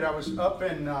I was up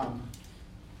in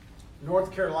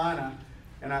North Carolina,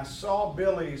 and I saw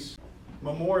Billy's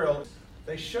memorial.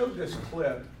 They showed this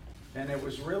clip, and it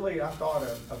was really, I thought,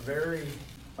 a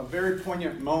very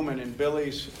poignant moment in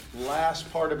Billy's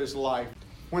last part of his life.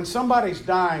 When somebody's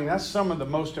dying, that's some of the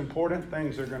most important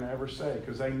things they're going to ever say,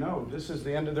 because they know this is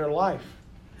the end of their life.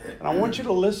 And I want you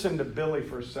to listen to Billy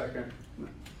for a second.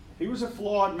 He was a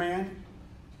flawed man,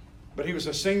 but he was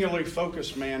a singularly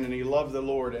focused man, and he loved the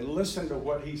Lord. And listen to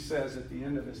what he says at the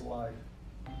end of his life.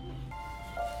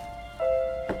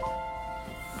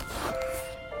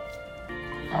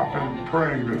 I've been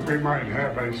praying that we might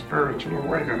have a spiritual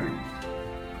awakening,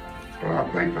 but I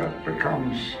think that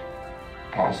becomes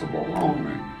possible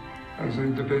only as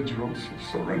individuals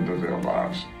surrender their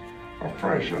lives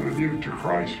afresh and anew to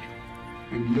Christ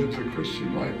and live the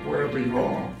Christian life wherever you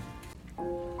are.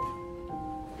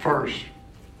 First,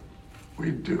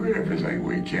 we do everything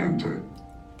we can to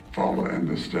follow in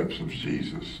the steps of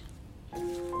Jesus.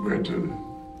 We're to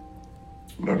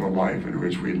live a life in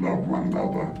which we love one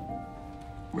another,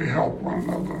 we help one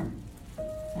another,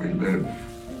 we live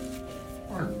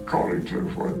according to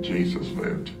what Jesus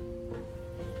lived.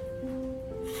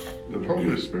 The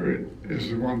Holy Spirit is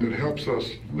the one that helps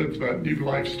us live that new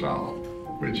lifestyle,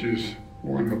 which is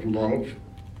one of love,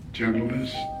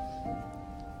 gentleness,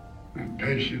 and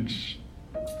patience,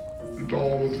 and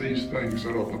all of these things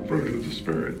that are the fruit of the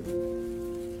Spirit.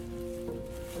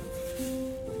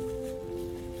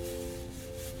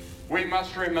 We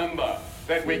must remember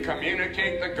that we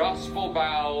communicate the gospel by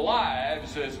our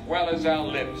lives as well as our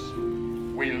lips.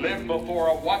 We live before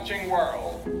a watching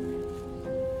world,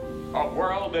 a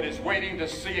world that is waiting to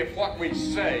see if what we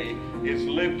say is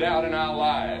lived out in our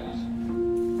lives.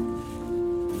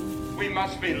 We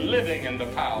must be living in the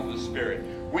power of the Spirit.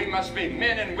 We must be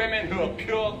men and women who are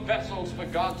pure vessels for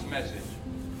God's message.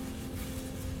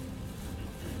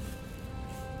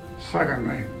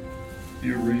 Secondly,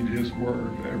 you read His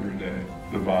Word every day,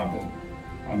 the Bible.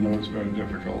 I know it's very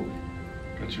difficult,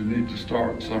 but you need to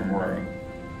start somewhere.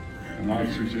 And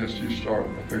I suggest you start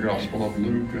with the Gospel of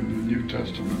Luke in the New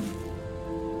Testament.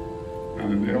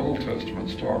 And in the Old Testament,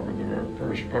 start with the very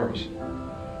first verse.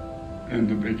 In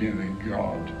the beginning,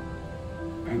 God.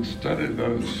 And study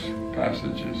those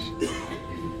passages.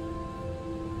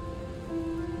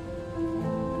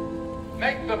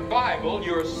 Make the Bible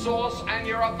your source and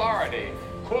your authority.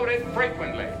 Quote it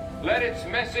frequently. Let its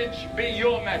message be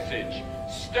your message.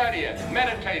 Study it,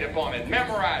 meditate upon it,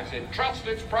 memorize it, trust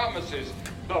its promises.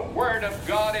 The Word of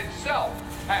God itself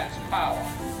has power.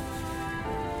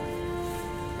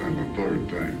 And the third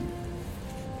thing,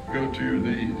 go to your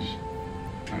knees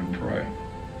and pray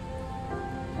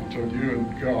until you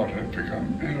and God have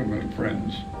become intimate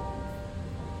friends.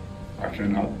 I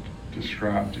cannot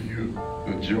describe to you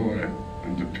the joy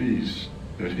and the peace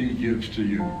that He gives to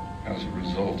you as a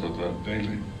result of that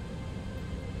daily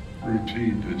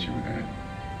routine that you have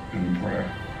in prayer.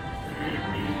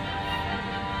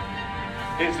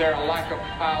 Is there a lack of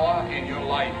power in your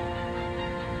life?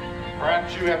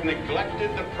 Perhaps you have neglected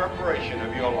the preparation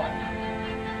of your life.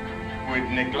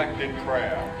 We've neglected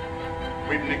prayer.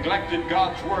 We've neglected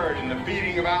God's Word in the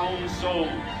feeding of our own souls.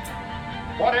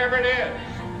 Whatever it is,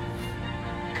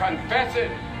 confess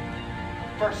it,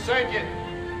 forsake it,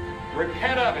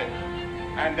 repent of it,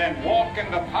 and then walk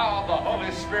in the power of the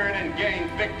Holy Spirit and gain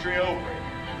victory over it.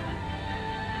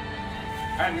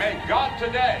 And may God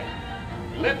today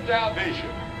lift our vision,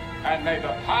 and may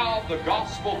the power of the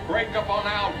gospel break upon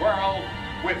our world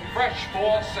with fresh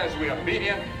force as we are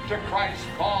obedient to Christ's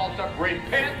call to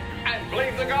repent and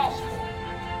believe the gospel.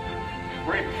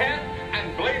 Repent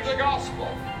and believe the gospel.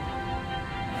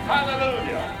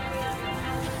 Hallelujah.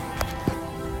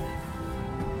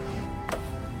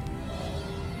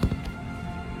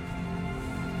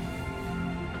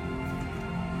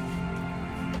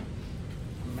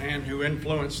 A man who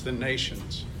influenced the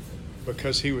nations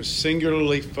because he was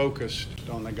singularly focused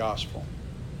on the gospel.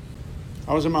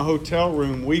 I was in my hotel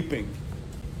room weeping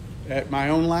at my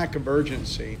own lack of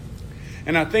urgency.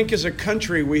 And I think as a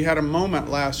country, we had a moment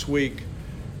last week.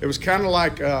 It was kind of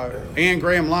like Anne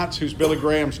Graham Lotz, who's Billy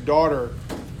Graham's daughter,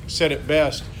 said it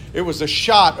best. It was a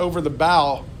shot over the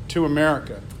bow to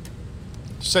America.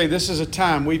 To say this is a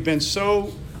time we've been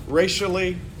so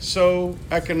racially, so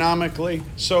economically,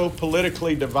 so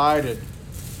politically divided.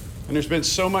 And there's been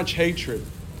so much hatred.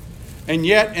 And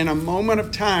yet, in a moment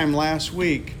of time last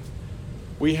week,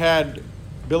 we had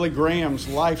Billy Graham's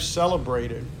life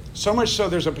celebrated. So much so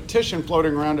there's a petition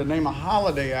floating around to name a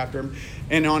holiday after him.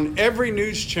 And on every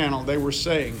news channel they were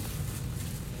saying,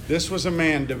 this was a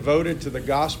man devoted to the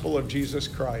gospel of Jesus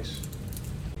Christ.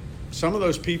 some of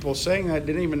those people saying that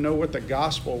didn't even know what the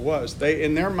gospel was.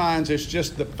 In their minds, it's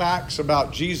just the facts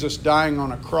about Jesus dying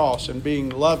on a cross and being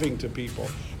loving to people.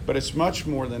 But it's much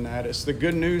more than that. It's the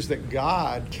good news that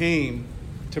God came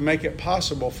to make it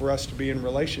possible for us to be in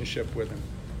relationship with Him.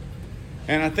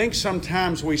 And I think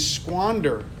sometimes we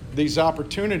squander these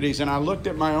opportunities. And I looked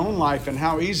at my own life and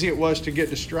how easy it was to get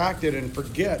distracted and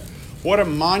forget what a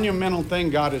monumental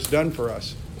thing God has done for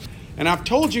us. And I've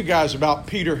told you guys about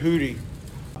Peter Hootie.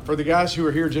 For the guys who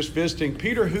are here just visiting,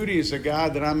 Peter Hootie is a guy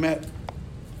that I met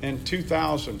in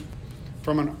 2000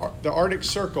 from the Arctic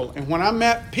Circle. And when I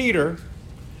met Peter,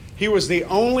 he was the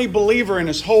only believer in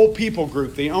his whole people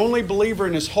group, the only believer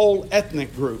in his whole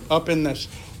ethnic group up in this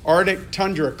Arctic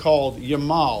tundra called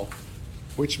Yamal,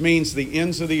 which means the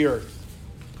ends of the earth.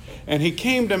 And he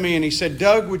came to me and he said,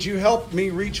 Doug, would you help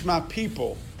me reach my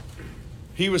people?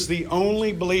 He was the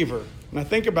only believer. Now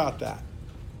think about that.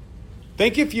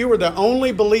 Think if you were the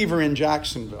only believer in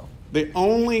Jacksonville, the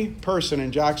only person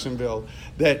in Jacksonville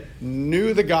that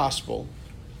knew the gospel,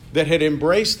 that had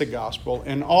embraced the gospel,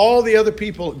 and all the other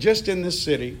people just in this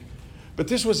city, but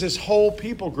this was his whole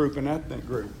people group and ethnic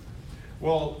group.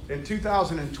 Well, in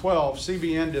 2012,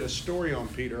 CBN did a story on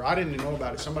Peter. I didn't know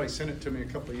about it. Somebody sent it to me a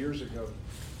couple of years ago.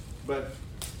 But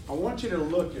I want you to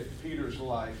look at Peter's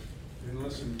life and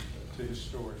listen to his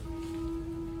story.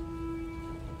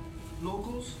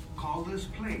 Locals call this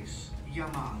place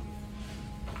Yamal.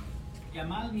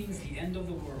 Yamal means the end of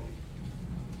the world.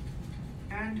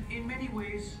 And in many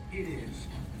ways, it is.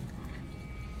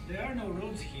 There are no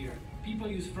roads here. People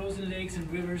use frozen lakes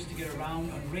and rivers to get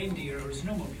around on reindeer or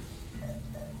snowmobile.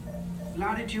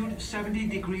 Latitude 70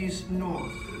 degrees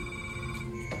north.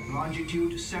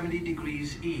 Longitude 70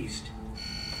 degrees east.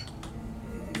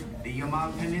 The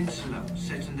Yamal Peninsula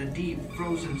sits in the deep,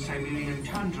 frozen Siberian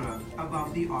tundra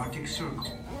above the Arctic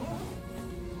Circle.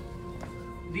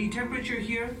 The temperature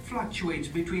here fluctuates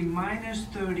between minus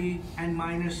 30 and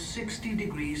minus 60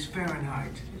 degrees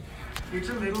Fahrenheit. It's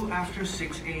a little after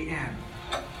 6 a.m.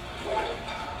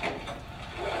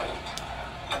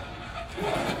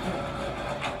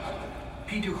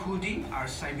 Peter Hootie, our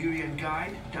Siberian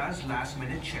guide, does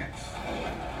last-minute checks.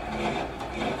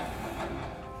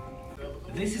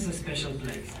 This is a special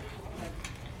place.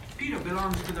 Peter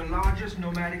belongs to the largest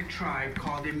nomadic tribe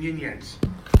called the Ninyets.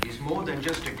 He's more than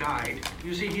just a guide.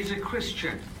 You see, he's a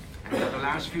Christian. And for the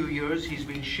last few years, he's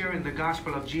been sharing the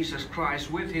gospel of Jesus Christ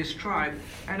with his tribe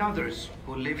and others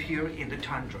who live here in the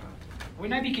tundra.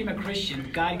 When I became a Christian,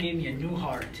 God gave me a new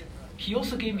heart. He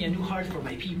also gave me a new heart for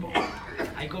my people.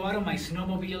 I go out on my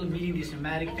snowmobile meeting these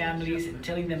nomadic families and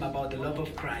telling them about the love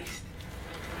of Christ.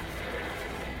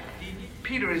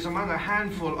 Peter is among a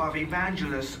handful of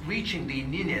evangelists reaching the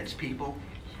Ninyets people.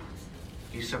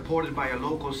 He's supported by a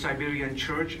local Siberian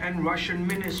church and Russian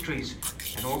ministries,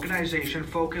 an organization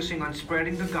focusing on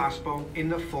spreading the gospel in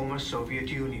the former Soviet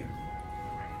Union.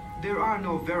 There are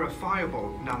no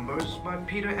verifiable numbers, but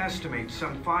Peter estimates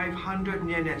some 500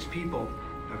 Ninyets people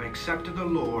have accepted the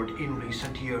Lord in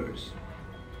recent years.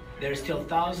 There are still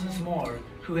thousands more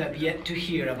who have yet to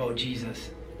hear about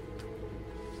Jesus.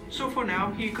 So for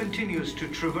now, he continues to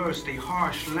traverse the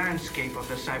harsh landscape of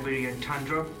the Siberian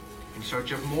tundra in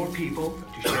search of more people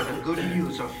to share the good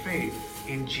news of faith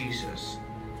in Jesus.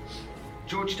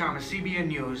 George Thomas, CBN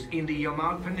News, in the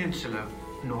Yamal Peninsula,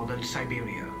 northern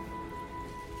Siberia.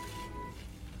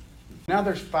 Now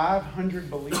there's 500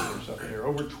 believers up there,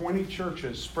 over 20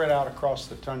 churches spread out across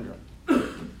the tundra.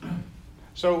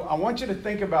 So I want you to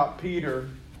think about Peter,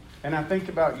 and I think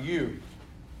about you.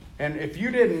 And if you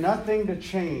did nothing to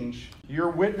change your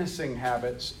witnessing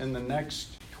habits in the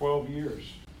next 12 years,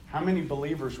 how many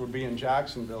believers would be in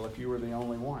Jacksonville if you were the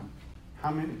only one?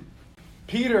 How many?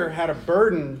 Peter had a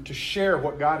burden to share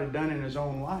what God had done in his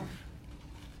own life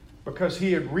because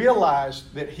he had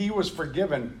realized that he was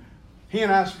forgiven. He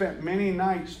and I spent many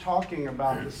nights talking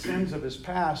about the sins of his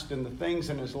past and the things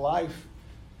in his life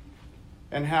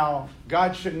and how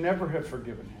God should never have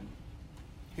forgiven him.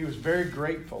 He was very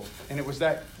grateful. And it was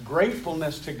that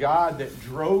gratefulness to God that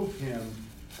drove him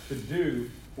to do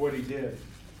what he did.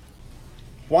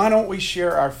 Why don't we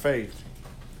share our faith?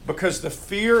 Because the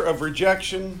fear of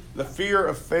rejection, the fear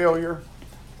of failure,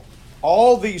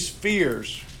 all these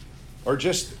fears are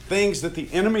just things that the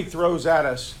enemy throws at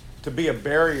us to be a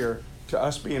barrier to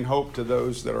us being hope to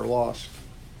those that are lost.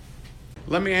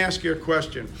 Let me ask you a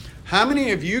question. How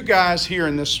many of you guys here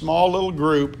in this small little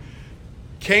group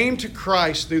came to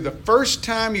Christ through the first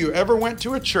time you ever went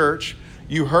to a church,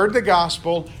 you heard the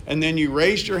gospel, and then you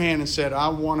raised your hand and said, I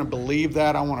want to believe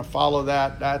that, I want to follow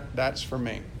that, that's for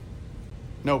me?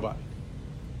 Nobody.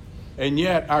 And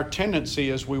yet our tendency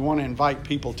is we want to invite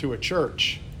people to a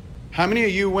church. How many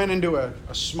of you went into a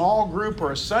small group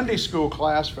or a Sunday school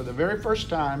class for the very first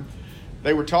time?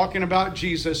 They were talking about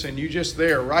Jesus, and you just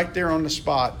there, right there on the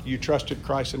spot, you trusted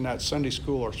Christ in that Sunday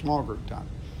school or small group time.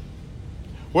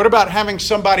 What about having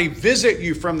somebody visit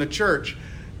you from the church?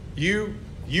 You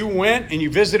went and you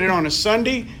visited on a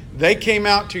Sunday. They came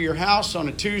out to your house on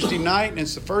a Tuesday night, and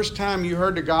it's the first time you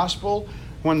heard the gospel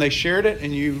when they shared it,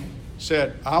 and you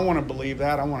said, I want to believe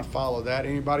that. I want to follow that.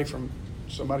 Anybody from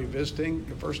somebody visiting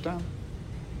the first time?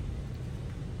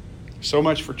 So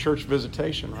much for church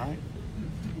visitation, right?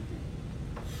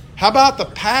 How about the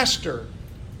pastor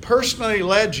personally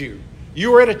led you?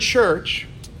 You were at a church,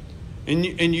 and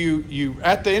you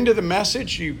at the end of the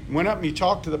message, you went up and you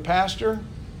talked to the pastor,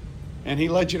 and he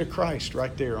led you to Christ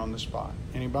right there on the spot.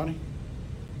 Anybody?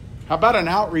 How about an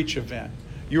outreach event?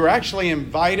 You were actually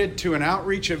invited to an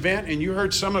outreach event, and you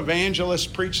heard some evangelists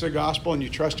preach the gospel, and you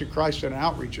trusted Christ at an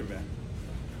outreach event.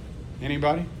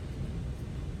 Anybody?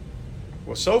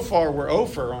 Well, so far we're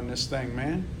over on this thing,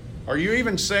 man. Are you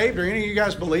even saved? Are any of you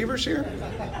guys believers here?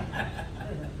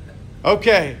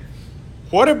 Okay.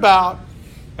 What about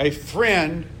a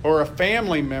friend or a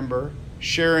family member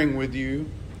sharing with you,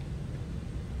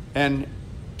 and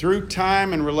through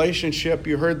time and relationship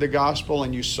you heard the gospel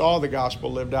and you saw the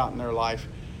gospel lived out in their life,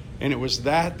 and it was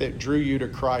that drew you to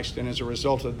Christ, and as a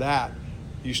result of that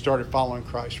you started following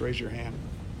Christ? Raise your hand.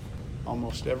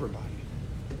 Almost everybody.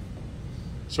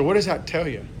 So what does that tell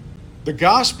you? The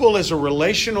gospel is a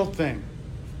relational thing.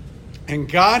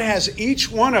 And God has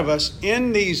each one of us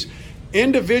in these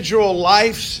individual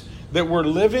lives that we're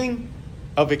living,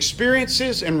 of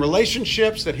experiences and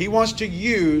relationships that He wants to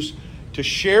use to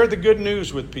share the good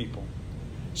news with people.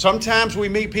 Sometimes we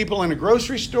meet people in a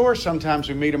grocery store. Sometimes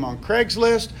we meet them on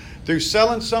Craigslist through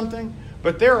selling something.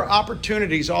 But there are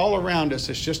opportunities all around us.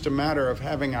 It's just a matter of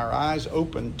having our eyes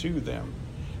open to them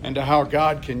and to how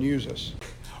God can use us.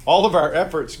 All of our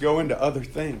efforts go into other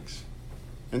things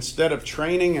instead of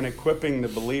training and equipping the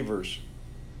believers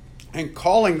and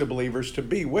calling the believers to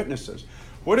be witnesses.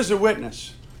 What is a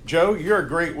witness? Joe, you're a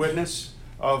great witness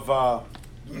of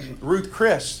Ruth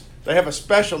Chris. They have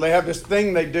this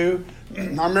thing they do.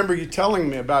 I remember you telling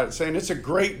me about it, saying it's a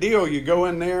great deal. You go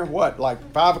in there,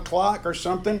 like 5 o'clock or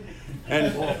something?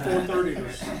 And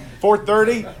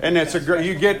 4:30, and it's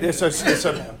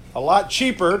a lot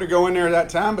cheaper to go in there at that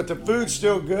time, but the food's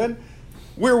still good.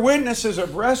 We're witnesses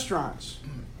of restaurants.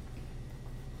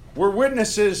 We're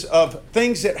witnesses of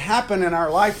things that happen in our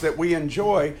life that we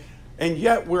enjoy, and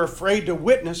yet we're afraid to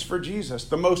witness for Jesus.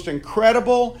 The most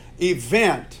incredible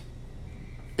event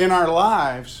in our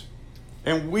lives,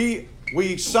 and we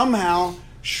somehow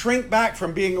shrink back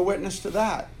from being a witness to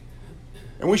that.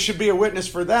 And we should be a witness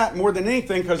for that more than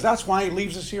anything, because that's why He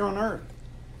leaves us here on earth.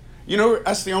 You know,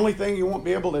 that's the only thing you won't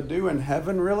be able to do in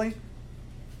heaven, really,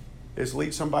 is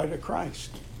lead somebody to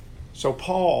Christ. So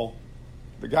Paul,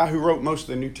 the guy who wrote most of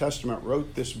the New Testament,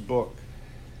 wrote this book,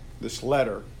 this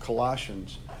letter,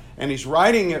 Colossians. And he's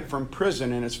writing it from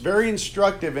prison, and it's very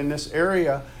instructive in this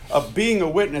area of being a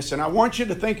witness. And I want you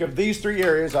to think of these 3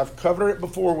 areas. I've covered it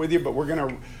before with you, but we're going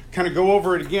to kind of go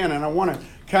over it again, and I want to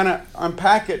kind of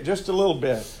unpack it just a little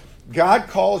bit. God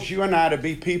calls you and I to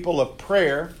be people of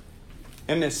prayer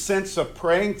in the sense of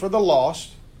praying for the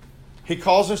lost. He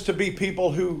calls us to be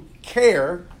people who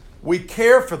care. We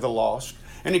care for the lost.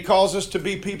 And He calls us to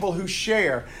be people who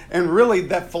share. And really,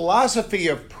 that philosophy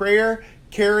of prayer,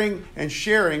 caring, and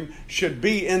sharing should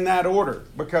be in that order,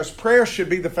 because prayer should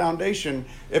be the foundation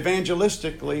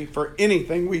evangelistically for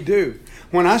anything we do.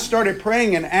 When I started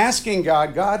praying and asking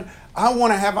God, I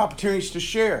want to have opportunities to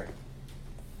share.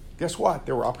 Guess what?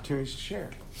 There were opportunities to share.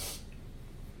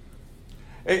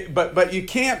 But you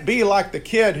can't be like the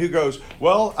kid who goes,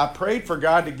 well, I prayed for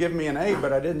God to give me an A,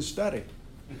 but I didn't study.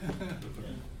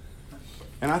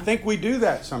 And I think we do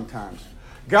that sometimes.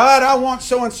 God, I want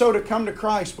so-and-so to come to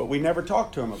Christ, but we never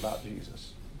talk to him about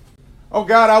Jesus. Oh,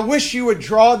 God, I wish you would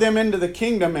draw them into the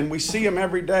kingdom, and we see them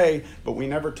every day, but we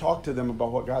never talk to them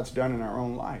about what God's done in our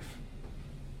own life.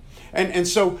 And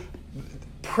so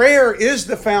prayer is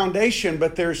the foundation,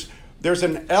 but there's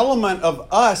an element of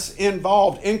us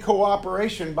involved in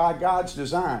cooperation by God's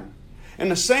design. In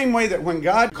the same way that when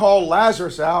God called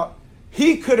Lazarus out,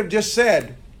 He could have just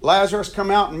said, Lazarus,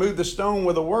 come out and move the stone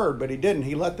with a word, but He didn't.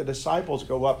 He let the disciples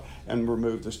go up and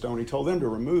remove the stone. He told them to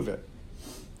remove it.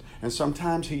 And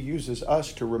sometimes He uses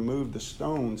us to remove the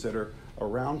stones that are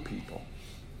around people.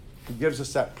 He gives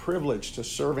us that privilege to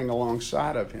serving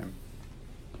alongside of Him.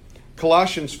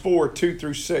 Colossians 4, 2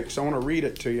 through 6. I want to read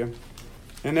it to you.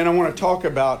 And then I want to talk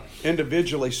about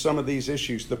individually some of these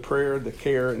issues, the prayer, the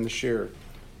care, and the share.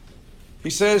 He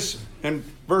says in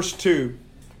verse 2,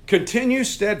 Continue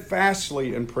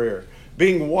steadfastly in prayer,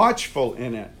 being watchful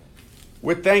in it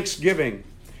with thanksgiving.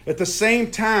 At the same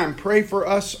time, pray for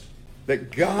us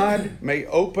that God may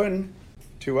open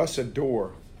to us a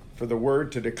door for the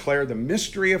word to declare the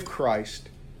mystery of Christ,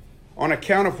 on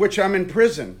account of which I'm in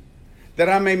prison, that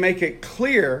I may make it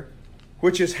clear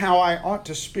which is how I ought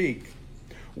to speak.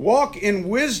 Walk in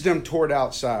wisdom toward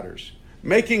outsiders,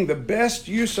 making the best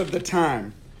use of the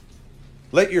time.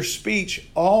 Let your speech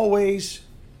always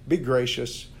be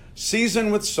gracious,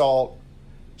 seasoned with salt,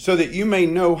 so that you may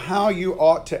know how you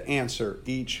ought to answer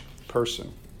each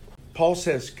person. Paul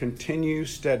says, continue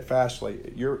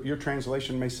steadfastly. Your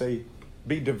translation may say,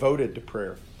 be devoted to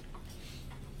prayer.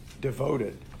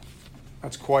 Devoted.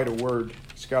 That's quite a word.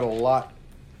 It's got a lot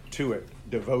to it.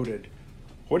 Devoted.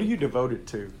 What are you devoted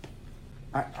to?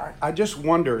 I just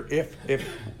wonder if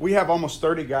we have almost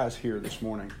 30 guys here this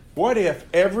morning. What if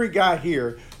every guy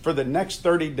here for the next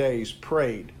 30 days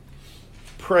prayed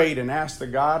and asked the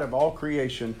God of all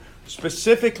creation,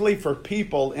 specifically for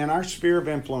people in our sphere of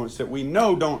influence that we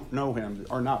know don't know him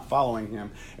or not following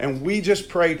him, and we just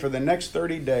prayed for the next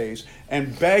 30 days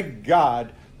and begged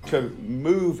God to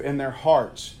move in their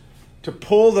hearts, to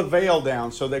pull the veil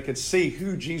down so they could see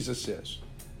who Jesus is,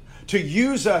 to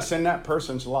use us in that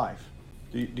person's life.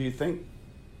 Do you think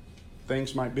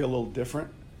things might be a little different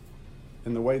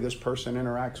in the way this person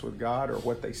interacts with God or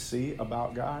what they see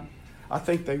about God? I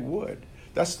think they would.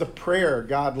 That's the prayer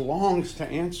God longs to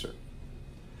answer.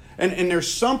 And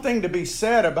there's something to be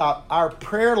said about our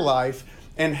prayer life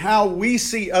and how we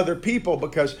see other people,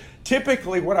 because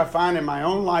typically what I find in my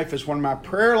own life is when my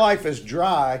prayer life is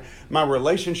dry, my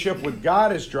relationship with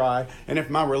God is dry. And if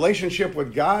my relationship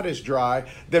with God is dry,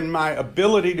 then my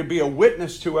ability to be a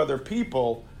witness to other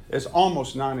people is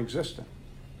almost non-existent.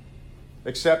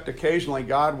 Except occasionally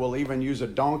God will even use a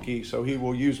donkey, so he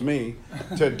will use me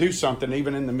to do something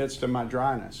even in the midst of my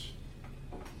dryness.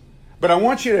 But I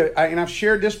want you to, and I've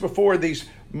shared this before, these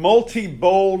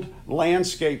multi-bowled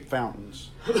landscape fountains.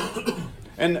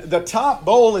 And the top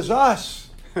bowl is us.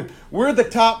 We're the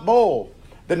top bowl.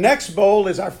 The next bowl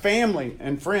is our family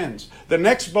and friends. The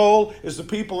next bowl is the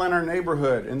people in our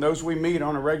neighborhood and those we meet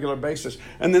on a regular basis.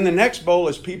 And then the next bowl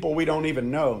is people we don't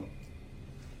even know.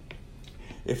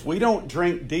 If we don't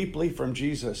drink deeply from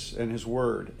Jesus and his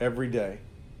word every day,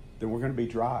 then we're going to be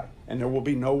dry. And there will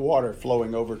be no water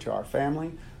flowing over to our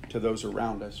family, to those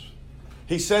around us.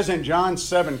 He says in John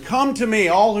 7, come to me,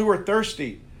 all who are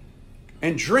thirsty,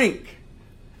 and drink.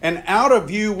 And out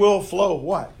of you will flow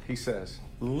what? He says,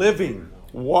 living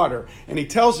water. And he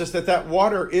tells us that that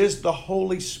water is the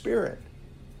Holy Spirit.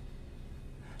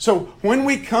 So when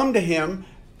we come to him,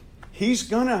 he's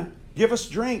going to give us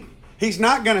drink. He's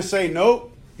not going to say, nope,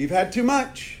 you've had too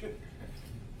much.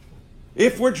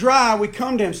 If we're dry, we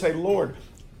come to him and say, Lord,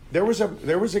 there was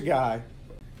a guy,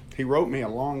 he wrote me a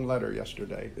long letter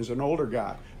yesterday. He's an older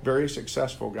guy, very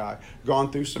successful guy,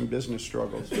 gone through some business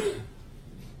struggles.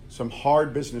 Some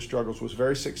hard business struggles, was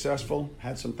very successful,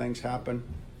 had some things happen,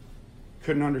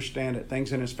 couldn't understand it.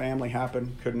 Things in his family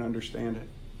happened, couldn't understand it.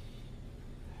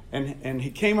 And he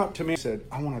came up to me and said,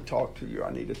 I want to talk to you.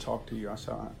 I need to talk to you. I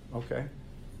said, okay.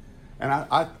 And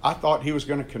I thought he was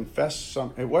going to confess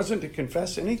something. It wasn't to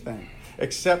confess anything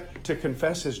except to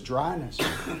confess his dryness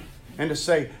and to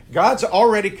say, God's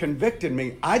already convicted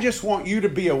me. I just want you to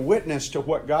be a witness to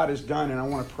what God has done, and I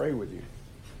want to pray with you.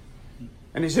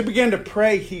 And as he began to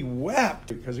pray, he wept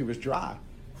because he was dry.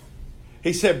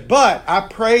 He said, but I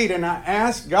prayed and I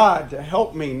asked God to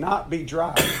help me not be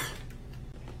dry.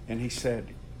 And he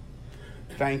said,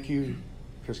 thank you,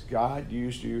 because God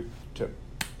used you to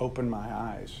open my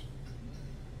eyes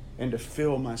and to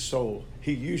fill my soul.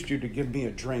 He used you to give me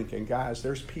a drink. And guys,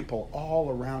 there's people all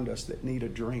around us that need a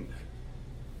drink.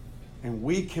 And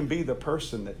we can be the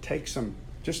person that takes them,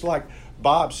 just like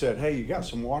Bob said, hey, you got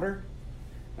some water?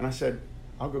 And I said,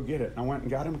 I'll go get it. And I went and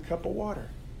got him a cup of water.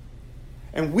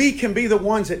 And we can be the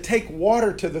ones that take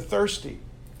water to the thirsty,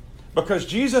 because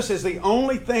Jesus is the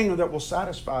only thing that will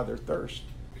satisfy their thirst.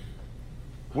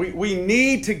 We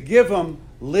need to give them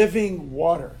living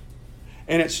water.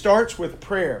 And it starts with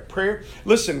prayer. Prayer.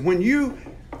 Listen, when you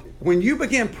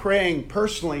begin praying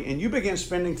personally and you begin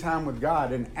spending time with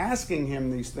God and asking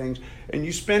him these things, and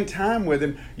you spend time with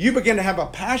him, you begin to have a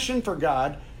passion for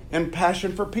God and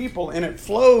passion for people, and it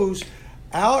flows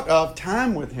out of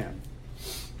time with him.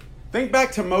 Think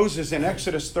back to Moses in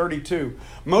Exodus 32.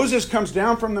 Moses comes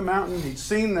down from the mountain. He'd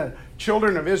seen the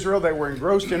children of Israel. They were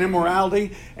engrossed in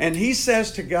immorality. And he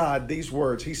says to God these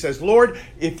words. He says, Lord,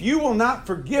 if you will not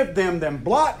forgive them, then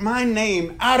blot my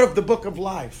name out of the book of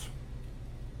life.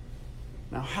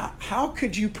 Now, how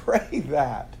could you pray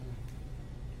that?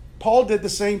 Paul did the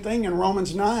same thing in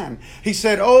Romans 9. He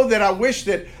said, oh, that I wish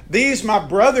that these my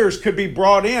brothers could be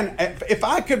brought in. If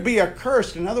I could be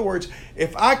accursed, in other words,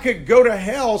 if I could go to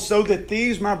hell so that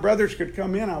these my brothers could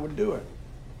come in, I would do it.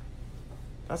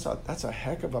 That's a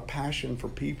heck of a passion for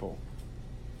people.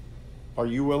 Are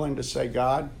you willing to say,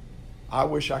 God, I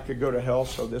wish I could go to hell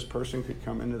so this person could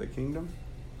come into the kingdom?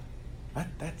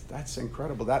 That's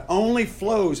incredible. That only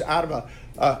flows out of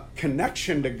a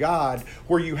connection to God,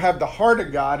 where you have the heart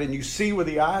of God and you see with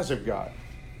the eyes of God.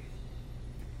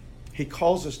 He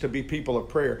calls us to be people of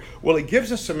prayer. Well, he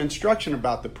gives us some instruction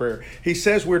about the prayer. He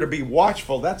says we're to be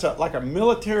watchful. That's like a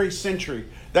military sentry.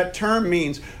 That term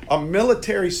means a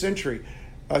military sentry.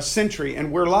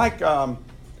 And we're like, a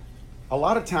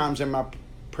lot of times in my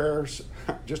prayers,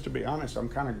 just to be honest, I'm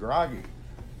kind of groggy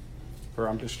or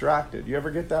I'm distracted. You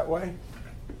ever get that way?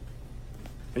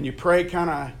 And you pray kind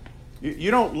of,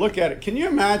 you don't look at it. Can you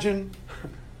imagine?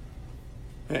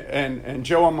 And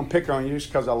Joe, I'm going to pick on you just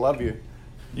because I love you.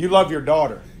 You love your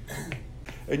daughter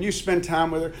and you spend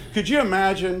time with her. Could you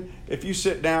imagine if you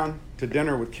sit down to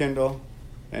dinner with Kendall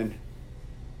and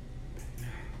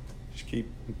just keep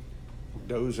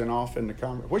dozing off in the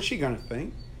conversation? What's she going to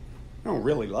think? You don't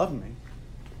really love me.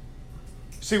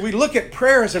 See, we look at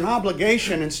prayer as an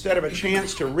obligation instead of a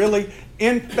chance to really,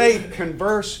 in faith,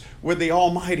 converse with the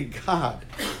Almighty God.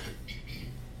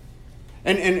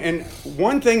 And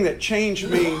one thing that changed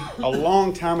me a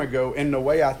long time ago in the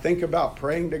way I think about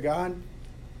praying to God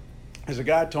is a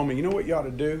guy told me, you know what you ought to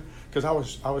do? Because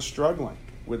I was struggling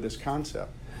with this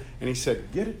concept. And he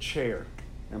said, get a chair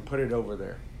and put it over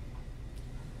there.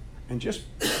 And just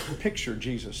picture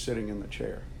Jesus sitting in the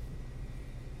chair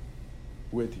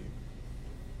with you.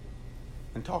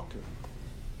 And talk to him.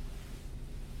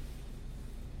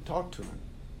 Talk to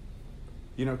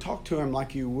him. Talk to him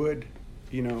like you would,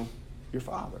 your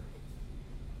father.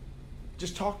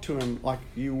 Just talk to him like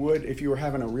you would if you were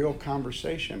having a real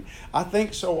conversation. I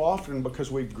think so often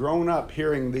because we've grown up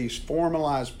hearing these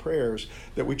formalized prayers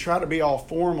that we try to be all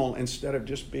formal instead of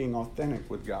just being authentic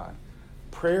with God.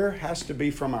 Prayer has to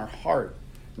be from our heart,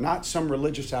 not some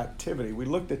religious activity. We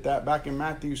looked at that back in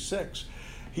Matthew 6.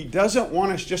 He doesn't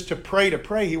want us just to pray.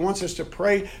 He wants us to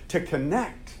pray to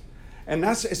connect. And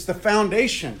it's the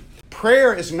foundation.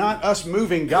 Prayer is not us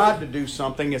moving God to do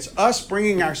something. It's us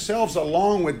bringing ourselves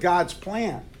along with God's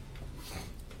plan.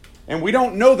 And we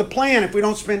don't know the plan if we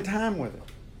don't spend time with it.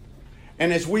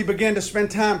 And as we begin to spend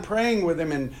time praying with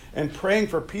him and praying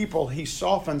for people, he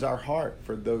softens our heart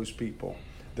for those people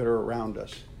that are around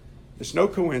us. It's no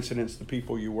coincidence the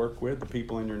people you work with, the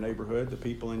people in your neighborhood, the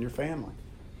people in your family.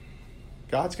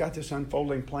 God's got this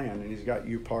unfolding plan, and he's got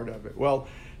you part of it. Well,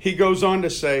 he goes on to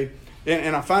say,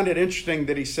 and I find it interesting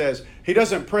that he says, he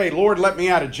doesn't pray, Lord, let me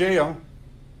out of jail.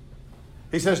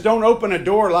 He says, don't open a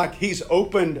door like he's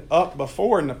opened up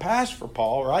before in the past for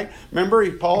Paul, right? Remember,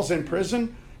 Paul's in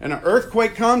prison, and an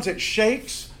earthquake comes, it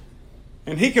shakes,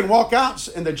 and he can walk out,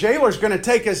 and the jailer's going to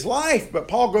take his life. But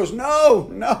Paul goes,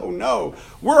 no,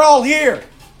 we're all here.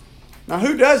 Now,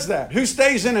 who does that? Who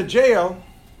stays in a jail?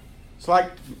 It's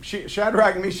like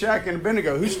Shadrach, Meshach, and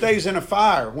Abednego. Who stays in a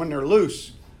fire when they're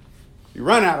loose? You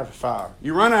run out of a fire.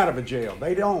 You run out of a jail.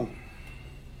 They don't.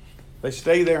 They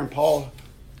stay there, and Paul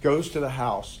goes to the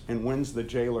house and wins the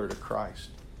jailer to Christ.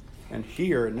 And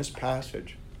here in this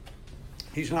passage,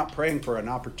 he's not praying for an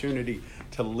opportunity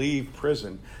to leave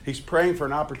prison. He's praying for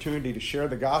an opportunity to share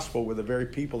the gospel with the very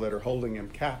people that are holding him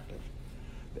captive.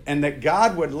 And that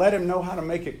God would let him know how to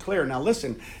make it clear. Now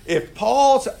listen, if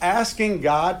Paul's asking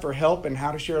God for help in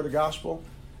how to share the gospel,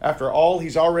 after all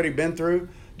he's already been through,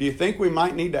 do you think we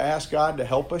might need to ask God to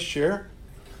help us share?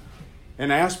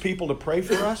 And ask people to pray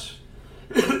for us?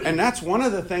 And that's one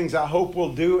of the things I hope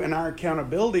we'll do in our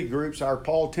accountability groups, our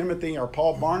Paul Timothy, our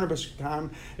Paul Barnabas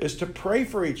time, is to pray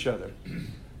for each other.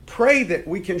 Pray that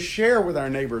we can share with our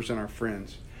neighbors and our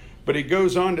friends. But he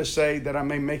goes on to say that I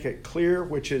may make it clear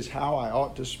which is how I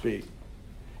ought to speak.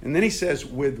 And then he says,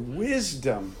 with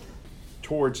wisdom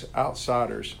towards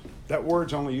outsiders. That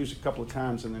word's only used a couple of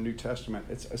times in the New Testament.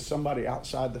 It's somebody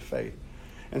outside the faith.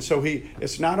 And so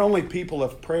it's not only people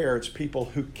of prayer, it's people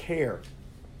who care.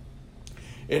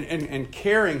 And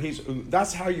caring,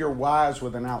 that's how you're wise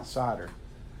with an outsider.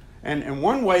 And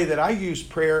one way that I use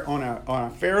prayer on a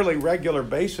fairly regular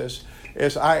basis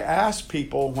is I ask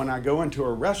people when I go into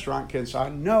a restaurant, because I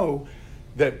know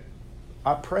that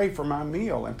I pray for my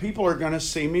meal and people are going to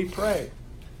see me pray.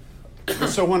 And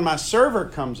so when my server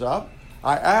comes up,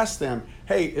 I ask them,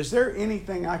 hey, is there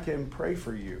anything I can pray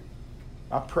for you?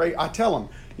 I tell them,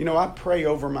 I pray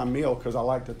over my meal because I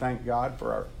like to thank God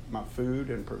for my food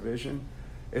and provision.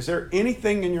 Is there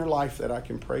anything in your life that I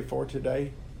can pray for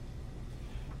today?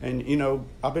 And,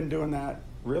 I've been doing that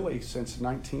really since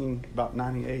about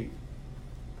 98.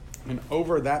 And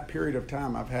over that period of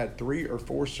time, I've had 3 or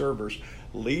 4 servers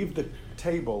leave the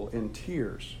table in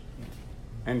tears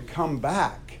and come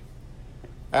back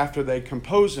after they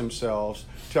compose themselves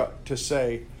to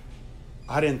say,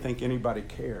 I didn't think anybody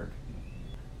cared.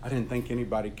 I didn't think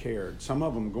anybody cared. Some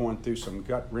of them going through some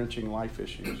gut-wrenching life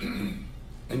issues.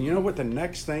 And you know what the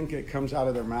next thing that comes out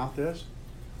of their mouth is?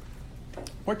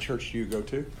 What church do you go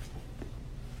to?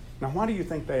 Now, why do you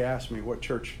think they ask me what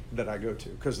church that I go to?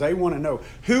 Because they want to know,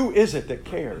 who is it that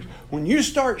cares? When you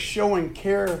start showing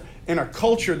care in a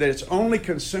culture that is only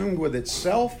consumed with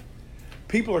itself,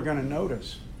 people are going to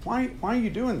notice. Why are you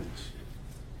doing this?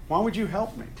 Why would you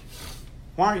help me?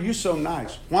 Why are you so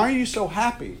nice? Why are you so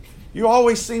happy? You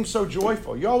always seem so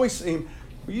joyful.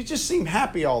 You just seem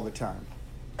happy all the time.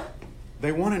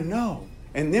 They want to know.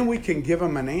 And then we can give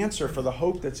them an answer for the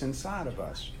hope that's inside of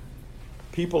us.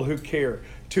 People who care.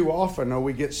 Too often, though,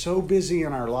 we get so busy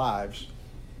in our lives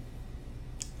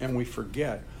and we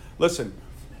forget. Listen,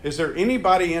 is there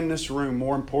anybody in this room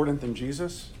more important than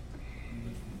Jesus?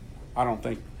 I don't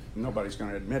think nobody's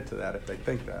going to admit to that if they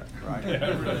think that,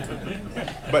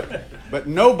 right? But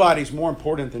nobody's more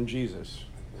important than Jesus.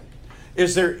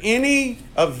 Is there any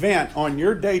event on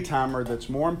your daytimer that's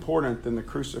more important than the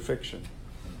crucifixion?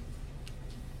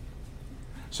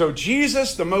 So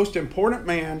Jesus, the most important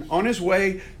man, on his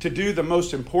way to do the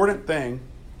most important thing,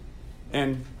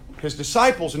 and his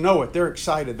disciples know it. They're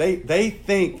excited. They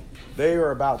think they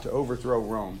are about to overthrow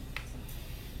Rome.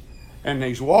 And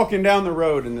he's walking down the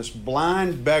road, and this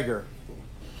blind beggar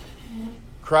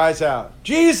cries out,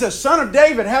 Jesus, Son of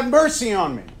David, have mercy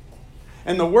on me.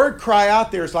 And the word cry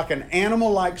out there is like an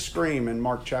animal-like scream in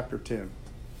Mark chapter 10.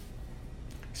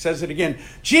 He says it again,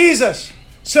 Jesus,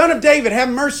 Son of David, have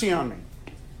mercy on me.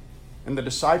 And the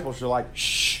disciples are like,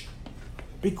 shh,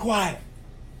 be quiet.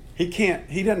 He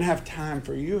doesn't have time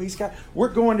for you. We're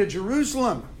going to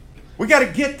Jerusalem. We got to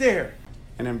get there.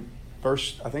 And in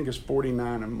verse, I think it's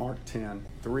 49 in Mark 10,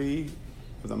 3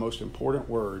 of the most important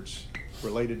words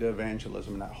related to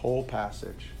evangelism in that whole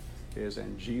passage is,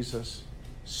 and Jesus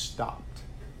stopped.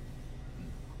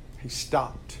 He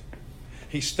stopped.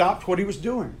 He stopped what he was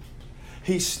doing.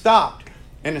 He stopped.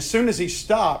 And as soon as he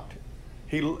stopped,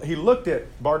 he looked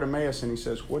at Bartimaeus and he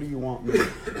says, what do you want me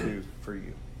to do for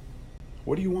you?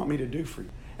 What do you want me to do for you?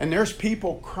 And there's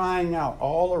people crying out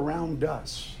all around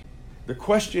us. The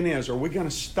question is, are we going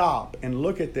to stop and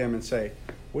look at them and say,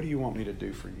 what do you want me to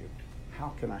do for you?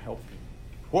 How can I help you?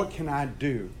 What can I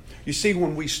do? You see,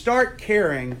 when we start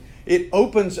caring, it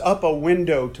opens up a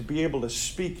window to be able to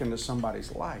speak into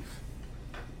somebody's life.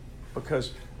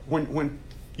 Because when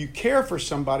you care for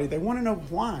somebody, they want to know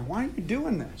why. Why are you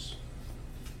doing this?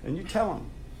 And you tell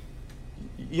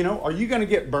them, are you going to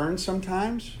get burned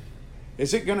sometimes?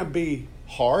 Is it going to be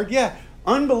hard? Yeah,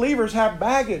 unbelievers have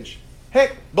baggage.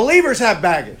 Heck, believers have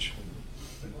baggage.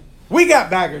 We got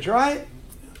baggage, right?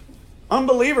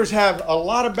 Unbelievers have a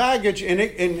lot of baggage,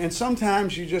 and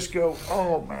sometimes you just go,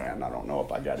 oh man, I don't know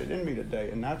if I got it in me today.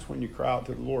 And that's when you cry out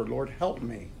to the Lord, Lord, help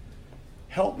me.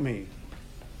 Help me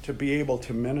to be able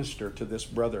to minister to this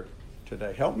brother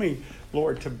today. Help me,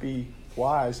 Lord, to be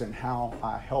wise in how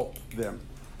I help them.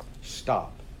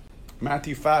 Stop.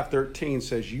 Matthew 5:13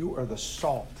 says, you are the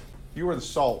salt. You are the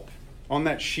salt. On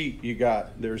that sheet you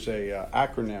got, there's a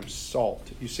acronym,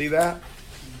 SALT. You see that?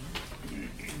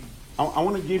 I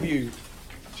want to give you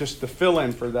just the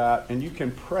fill-in for that, and you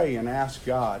can pray and ask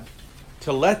God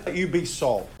to let you be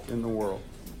salt in the world.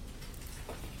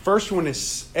 First one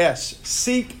is S,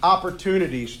 seek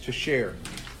opportunities to share.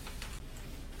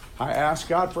 I asked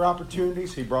God for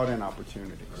opportunities, He brought in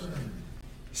opportunities.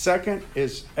 Second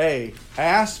is A,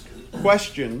 ask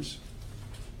questions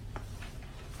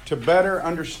to better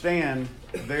understand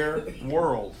their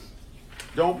world.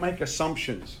 Don't make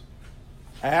assumptions.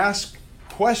 Ask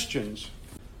questions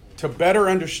to better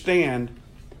understand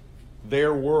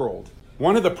their world.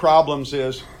 One of the problems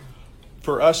is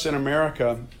for us in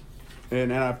America,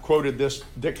 and I've quoted this,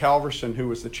 Dick Halverson, who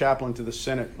was the chaplain to the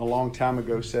Senate a long time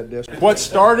ago, said this. What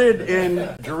started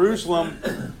in Jerusalem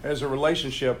as a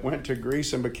relationship went to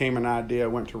Greece and became an idea,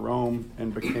 went to Rome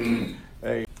and became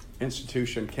an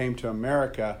institution, came to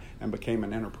America and became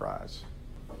an enterprise.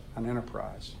 An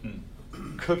enterprise.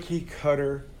 Cookie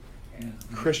cutter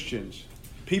Christians.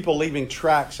 People leaving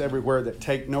tracts everywhere that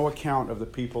take no account of the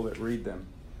people that read them.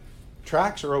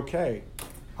 Tracts are okay.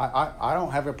 I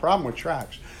don't have a problem with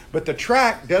tracts. But the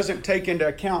tract doesn't take into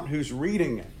account who's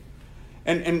reading it.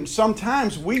 And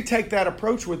sometimes we take that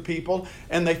approach with people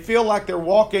and they feel like they're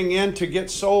walking in to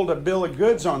get sold a bill of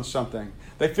goods on something.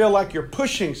 They feel like you're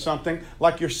pushing something,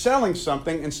 like you're selling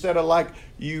something, instead of like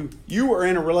you are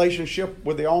in a relationship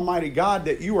with the Almighty God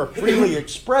that you are freely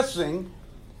expressing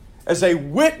as a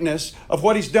witness of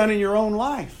what He's done in your own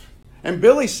life. And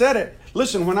Billy said it.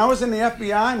 Listen, when I was in the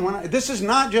FBI, and this is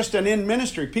not just an in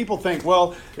ministry. People think,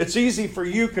 well, it's easy for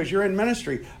you because you're in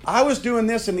ministry. I was doing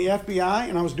this in the FBI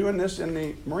and I was doing this in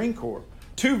the Marine Corps.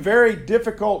 Two very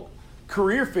difficult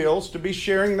career fields to be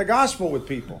sharing the gospel with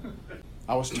people.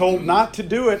 I was told not to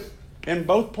do it in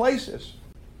both places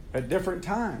at different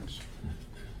times.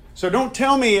 So don't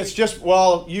tell me it's just,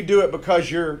 well, you do it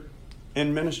because you're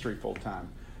in ministry full time.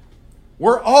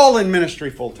 We're all in ministry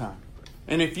full time.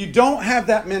 And if you don't have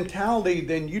that mentality,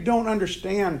 then you don't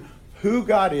understand who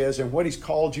God is and what He's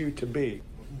called you to be.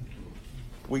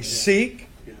 We seek,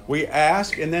 we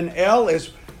ask, and then L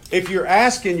is, if you're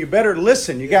asking, you better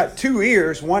listen. You got 2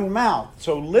 ears, 1 mouth.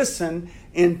 So listen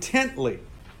intently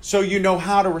so you know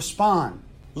how to respond.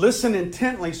 Listen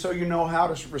intently so you know how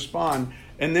to respond.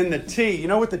 And then the T, you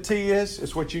know what the T is?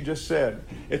 It's what you just said.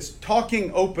 It's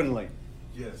talking openly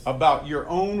about your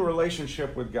own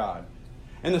relationship with God.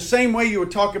 In the same way you would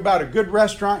talk about a good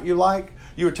restaurant you like,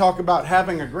 you would talk about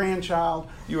having a grandchild,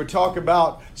 you would talk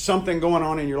about something going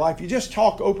on in your life. You just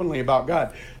talk openly about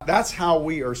God. That's how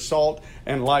we are salt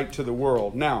and light to the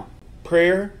world. Now,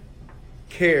 prayer,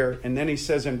 care, and then he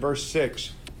says in verse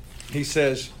 6, he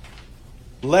says,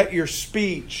 let your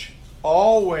speech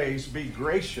always be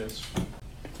gracious. You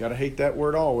gotta hate that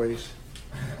word always.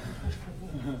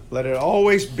 Let it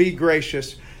always be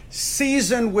gracious,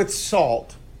 seasoned with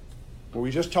salt. What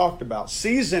we just talked about,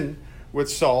 seasoned with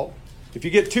salt. If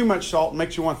you get too much salt, it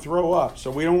makes you want to throw up.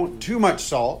 So we don't want too much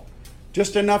salt,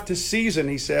 just enough to season,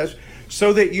 he says,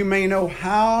 so that you may know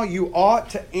how you ought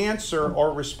to answer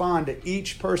or respond to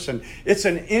each person. It's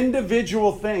an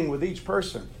individual thing with each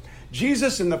person.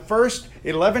 Jesus, in the first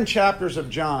 11 chapters of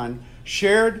John,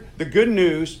 shared the good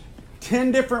news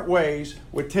 10 different ways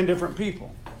with 10 different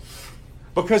people.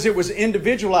 Because it was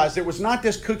individualized. It was not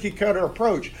this cookie cutter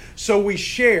approach. So we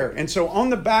share. And so on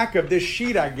the back of this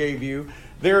sheet I gave you,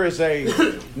 there is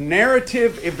a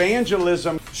narrative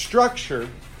evangelism structure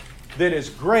that is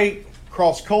great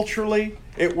cross-culturally.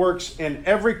 It works in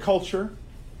every culture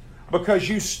because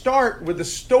you start with the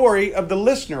story of the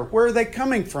listener. Where are they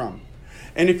coming from?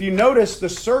 And if you notice, the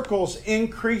circles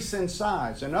increase in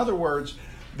size. In other words,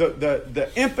 the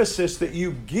emphasis that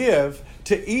you give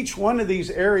to each one of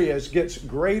these areas gets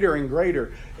greater and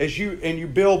greater as you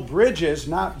build bridges,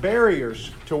 not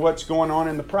barriers, to what's going on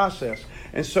in the process.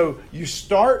 And so you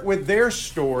start with their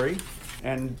story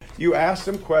and you ask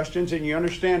them questions and you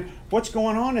understand what's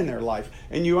going on in their life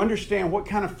and you understand what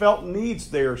kind of felt needs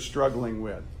they're struggling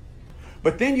with.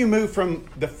 But then you move from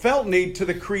the felt need to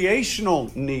the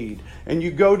creational need and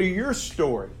you go to your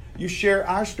story. You share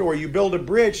our story. You build a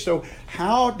bridge. So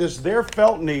how does their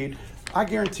felt need? I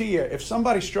guarantee you, if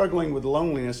somebody's struggling with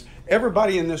loneliness,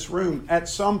 everybody in this room at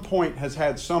some point has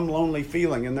had some lonely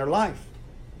feeling in their life.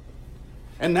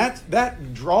 And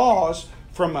that draws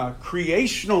from a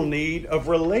creational need of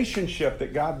relationship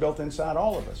that God built inside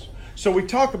all of us. So we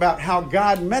talk about how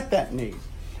God met that need.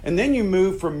 And then you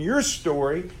move from your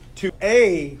story to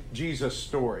a Jesus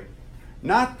story.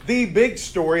 Not the big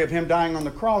story of Him dying on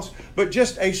the cross, but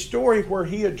just a story where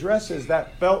He addresses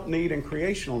that felt need and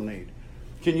creational need.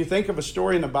 Can you think of a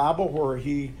story in the Bible where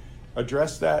He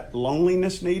addressed that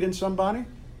loneliness need in somebody?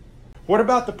 What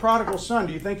about the prodigal son?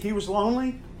 Do you think he was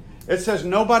lonely? It says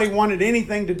nobody wanted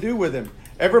anything to do with him.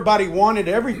 Everybody wanted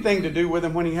everything to do with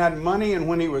him when he had money and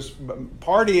when he was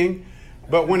partying.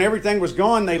 But when everything was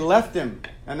gone, they left him.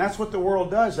 And that's what the world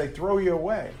does. They throw you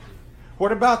away.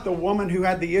 What about the woman who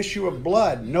had the issue of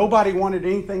blood? Nobody wanted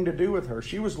anything to do with her.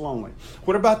 She was lonely.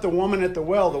 What about the woman at the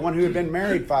well, the one who had been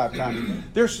married 5 times?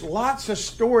 There's lots of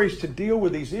stories to deal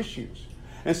with these issues.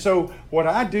 And so what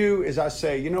I do is I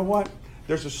say, you know what?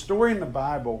 There's a story in the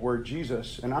Bible where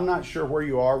Jesus, and I'm not sure where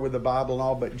you are with the Bible and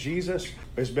all, but Jesus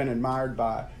has been admired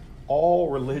by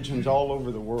all religions all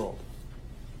over the world.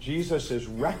 Jesus is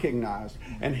recognized,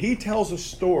 and He tells a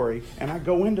story, and I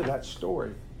go into that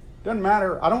story. Doesn't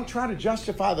matter. I don't try to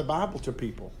justify the Bible to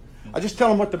people. I just tell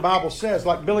them what the Bible says.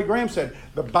 Like Billy Graham said,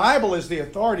 the Bible is the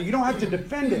authority. You don't have to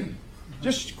defend it.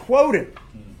 Just quote it.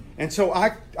 And so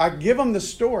I give them the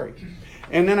story.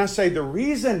 And then I say the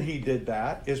reason He did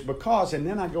that is because, and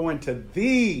then I go into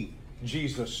the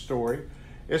Jesus story,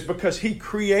 is because He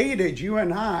created you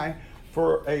and I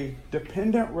for a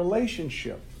dependent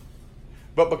relationship.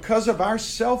 But because of our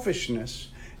selfishness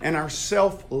and our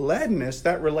self-ledness,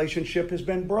 that relationship has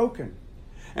been broken.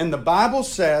 And the Bible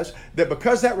says that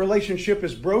because that relationship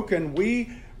is broken,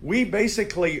 we we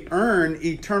basically earn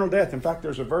eternal death. In fact,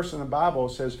 there's a verse in the Bible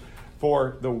that says,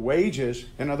 for the wages,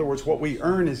 in other words, what we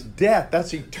earn is death.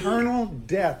 That's eternal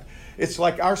death. It's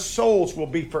like our souls will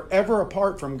be forever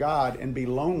apart from God and be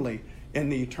lonely in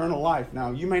the eternal life.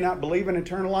 Now, you may not believe in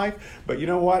eternal life, but you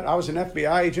know what? I was an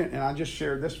FBI agent, and I just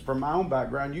shared this from my own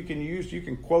background. You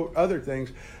can quote other things,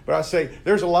 but I say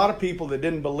there's a lot of people that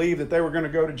didn't believe that they were going to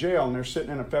go to jail, and they're sitting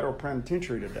in a federal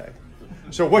penitentiary today.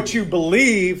 So what you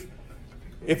believe,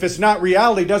 if it's not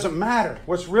reality, doesn't matter.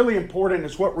 What's really important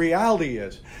is what reality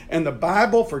is. And the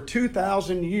Bible, for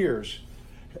 2,000 years,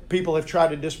 people have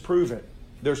tried to disprove it.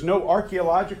 There's no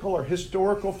archaeological or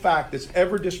historical fact that's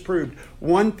ever disproved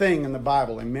one thing in the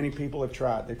Bible, and many people have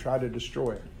tried. They tried to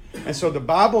destroy it. And so the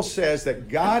Bible says that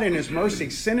God in His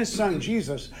mercy sent His Son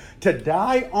Jesus to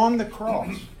die on the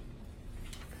cross,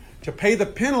 to pay the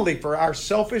penalty for our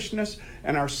selfishness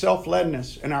and our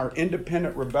self-ledness and our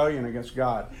independent rebellion against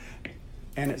God.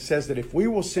 And it says that if we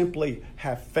will simply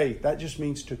have faith, that just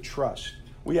means to trust.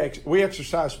 We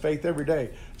exercise faith every day.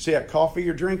 See that coffee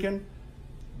you're drinking?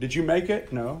 Did you make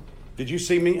it? No. Did you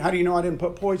see me? How do you know I didn't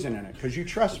put poison in it? Because you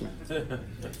trust me.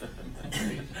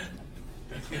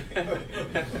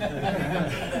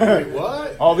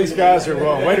 What? All these guys are,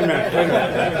 well, wait a minute.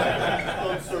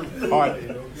 All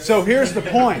right. So here's the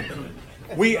point.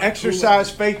 We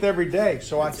exercise faith every day.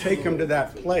 So I take them to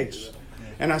that place.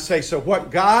 And I say, so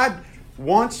what God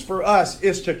wants for us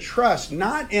is to trust,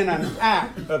 not in an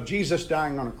act of Jesus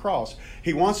dying on a cross.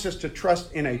 He wants us to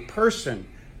trust in a person,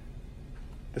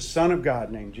 the Son of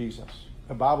God named Jesus.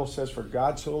 The Bible says, for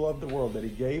God so loved the world that He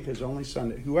gave His only Son,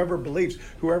 that whoever believes,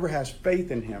 whoever has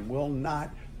faith in Him will not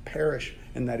perish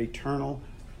in that eternal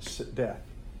death,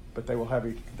 but they will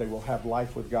have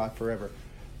life with God forever.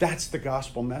 That's the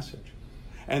gospel message.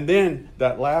 And then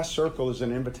that last circle is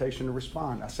an invitation to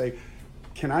respond. I say,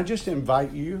 can I just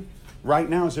invite you right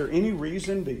now? Is there any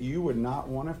reason that you would not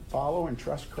want to follow and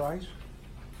trust Christ?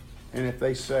 And if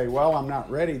they say, well, I'm not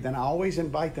ready, then I always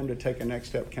invite them to take a next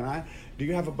step. Do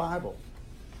you have a Bible?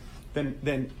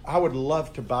 Then I would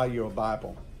love to buy you a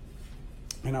Bible.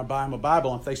 And I buy them a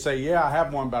Bible. And if they say, yeah, I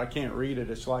have one, but I can't read it,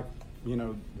 it's like,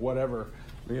 whatever.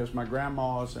 Because my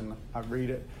grandma's and I read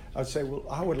it. I'd say, well,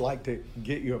 I would like to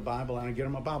get you a Bible, and I get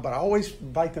them a Bible. But I always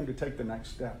invite them to take the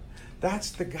next step.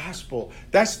 That's the gospel.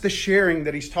 That's the sharing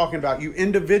that He's talking about. You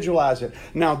individualize it.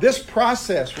 Now, this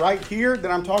process right here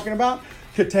that I'm talking about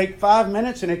could take 5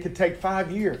 minutes, and it could take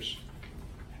 5 years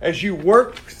as you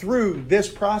work through this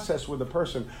process with a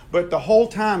person. But the whole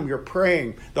time you're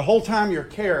praying, the whole time you're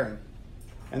caring,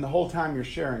 and the whole time you're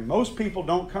sharing. Most people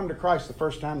don't come to Christ the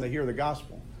first time they hear the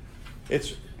gospel.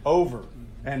 It's over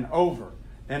and over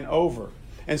and over.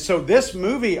 And so this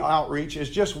movie outreach is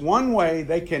just one way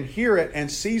they can hear it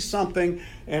and see something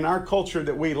in our culture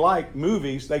that we like,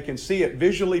 movies. They can see it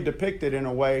visually depicted in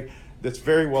a way that's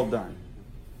very well done.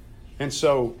 And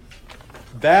so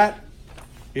that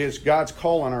is God's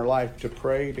call on our life, to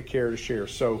pray, to care, to share.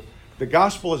 So the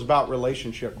gospel is about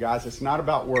relationship, guys. It's not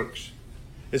about works.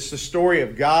 It's the story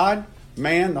of God,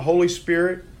 man, the Holy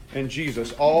Spirit, and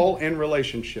Jesus, all in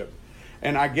relationship.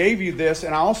 And I gave you this,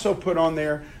 and I also put on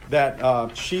there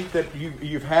that sheet that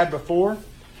you've had before.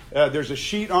 There's a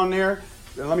sheet on there.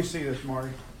 Let me see this, Marty.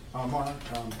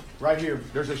 Right here.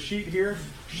 There's a sheet here,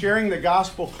 sharing the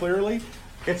gospel clearly.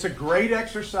 It's a great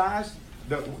exercise.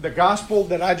 The gospel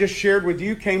that I just shared with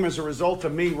you came as a result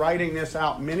of me writing this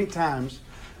out many times.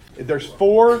 There's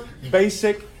 4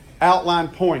 basic outline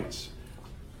points.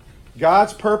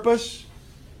 God's purpose,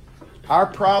 our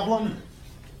problem,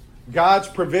 God's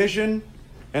provision,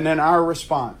 and then our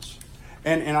response.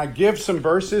 And I give some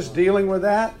verses dealing with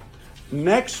that.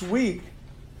 Next week,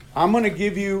 I'm going to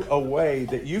give you a way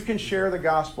that you can share the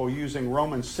gospel using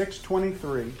Romans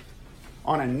 6:23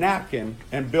 on a napkin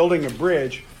and building a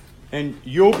bridge. And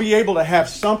you'll be able to have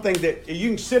something that you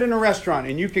can sit in a restaurant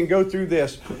and you can go through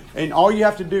this. And all you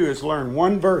have to do is learn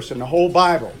one verse in the whole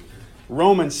Bible.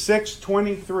 Romans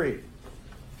 6:23.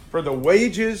 For the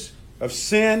wages of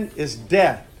sin is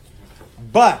death,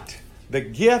 but the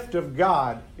gift of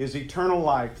God is eternal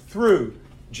life through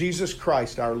Jesus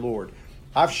Christ our Lord.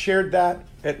 I've shared that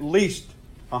at least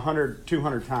 100,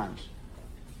 200 times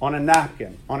on a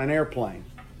napkin, on an airplane.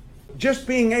 Just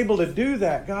being able to do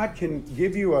that, God can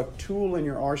give you a tool in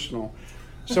your arsenal.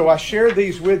 So I share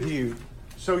these with you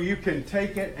so you can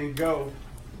take it and go.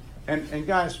 And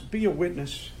guys, be a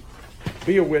witness.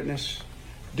 Be a witness.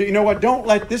 Do you know what? Don't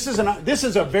let this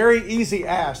is a very easy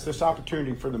ask, this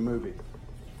opportunity for the movie.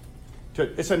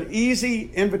 It's an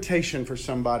easy invitation for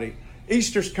somebody.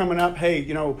 Easter's coming up. Hey,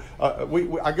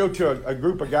 I go to a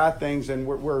group of guy things, and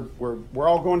we're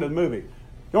all going to the movie.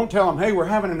 Don't tell them, hey, we're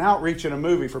having an outreach in a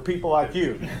movie for people like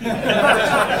you.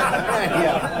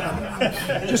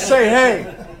 Just say,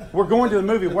 hey, we're going to the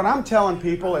movie. What I'm telling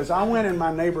people is I went in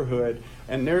my neighborhood,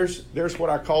 and there's what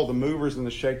I call the movers and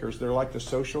the shakers. They're like the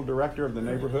social director of the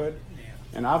neighborhood.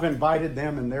 And I've invited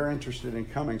them, and they're interested in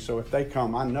coming. So if they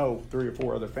come, I know 3 or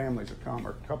 4 other families will come,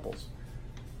 or couples.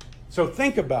 So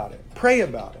think about it. Pray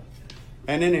about it.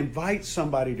 And then invite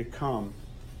somebody to come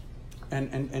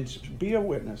and be a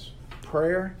witness.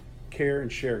 Prayer, care,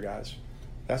 and share, guys.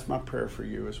 That's my prayer for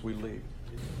you as we leave.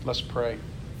 Let's pray.